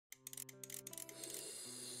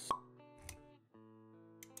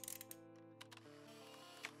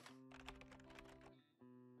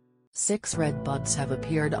6 red buds have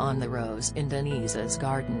appeared on the rose in Denise's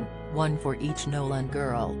garden, one for each Nolan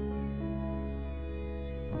girl.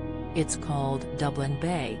 It's called Dublin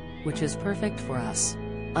Bay, which is perfect for us.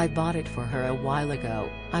 I bought it for her a while ago.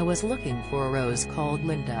 I was looking for a rose called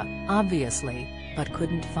Linda, obviously, but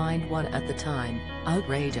couldn't find one at the time.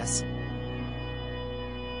 Outrageous.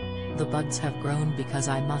 The buds have grown because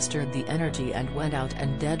I mustered the energy and went out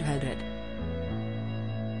and deadheaded.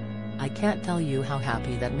 I can't tell you how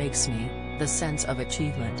happy that makes me, the sense of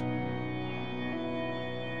achievement.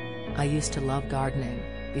 I used to love gardening,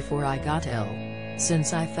 before I got ill.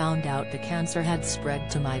 Since I found out the cancer had spread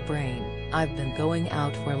to my brain, I've been going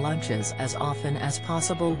out for lunches as often as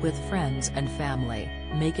possible with friends and family,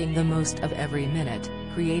 making the most of every minute,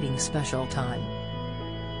 creating special time.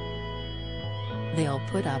 They'll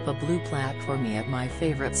put up a blue plaque for me at my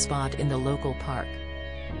favorite spot in the local park.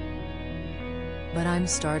 But I'm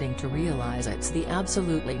starting to realize it's the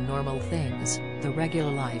absolutely normal things, the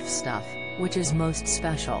regular life stuff, which is most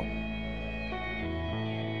special.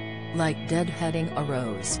 Like deadheading a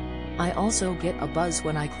rose. I also get a buzz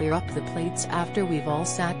when I clear up the plates after we've all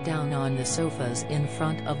sat down on the sofas in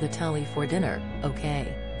front of the telly for dinner.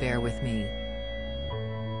 Okay, bear with me.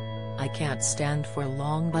 I can't stand for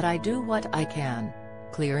long, but I do what I can.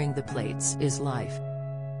 Clearing the plates is life.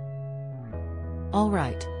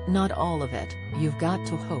 Alright, not all of it, you've got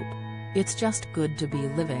to hope. It's just good to be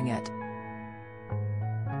living it.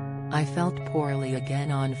 I felt poorly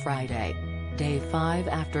again on Friday. Day 5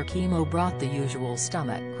 after chemo brought the usual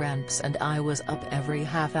stomach cramps, and I was up every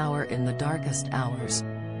half hour in the darkest hours.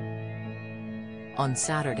 On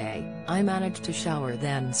Saturday, I managed to shower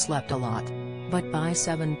then slept a lot. But by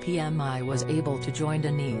 7 p.m. I was able to join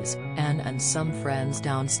Denise, Anne and some friends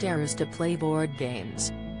downstairs to play board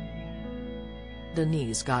games.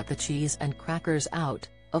 Denise got the cheese and crackers out,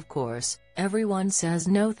 of course. Everyone says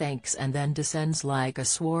no thanks and then descends like a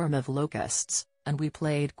swarm of locusts, and we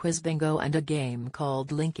played quiz bingo and a game called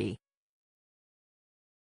Linky.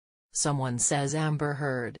 Someone says Amber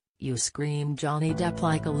Heard, you scream Johnny Depp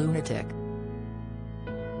like a lunatic.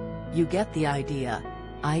 You get the idea.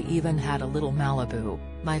 I even had a little Malibu,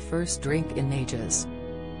 my first drink in ages.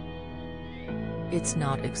 It's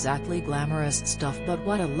not exactly glamorous stuff, but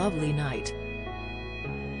what a lovely night.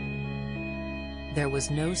 There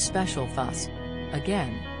was no special fuss.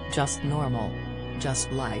 Again, just normal.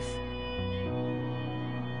 Just life.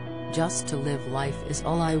 Just to live life is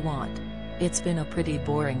all I want. It's been a pretty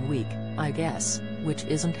boring week, I guess, which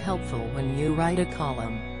isn't helpful when you write a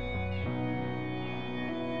column.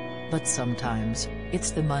 But sometimes,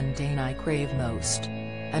 it's the mundane I crave most.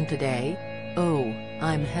 And today? Oh,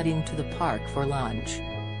 I'm heading to the park for lunch.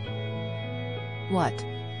 What?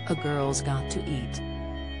 A girl's got to eat.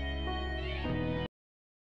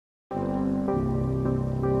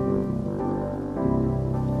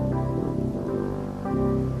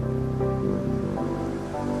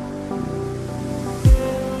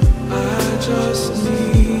 I just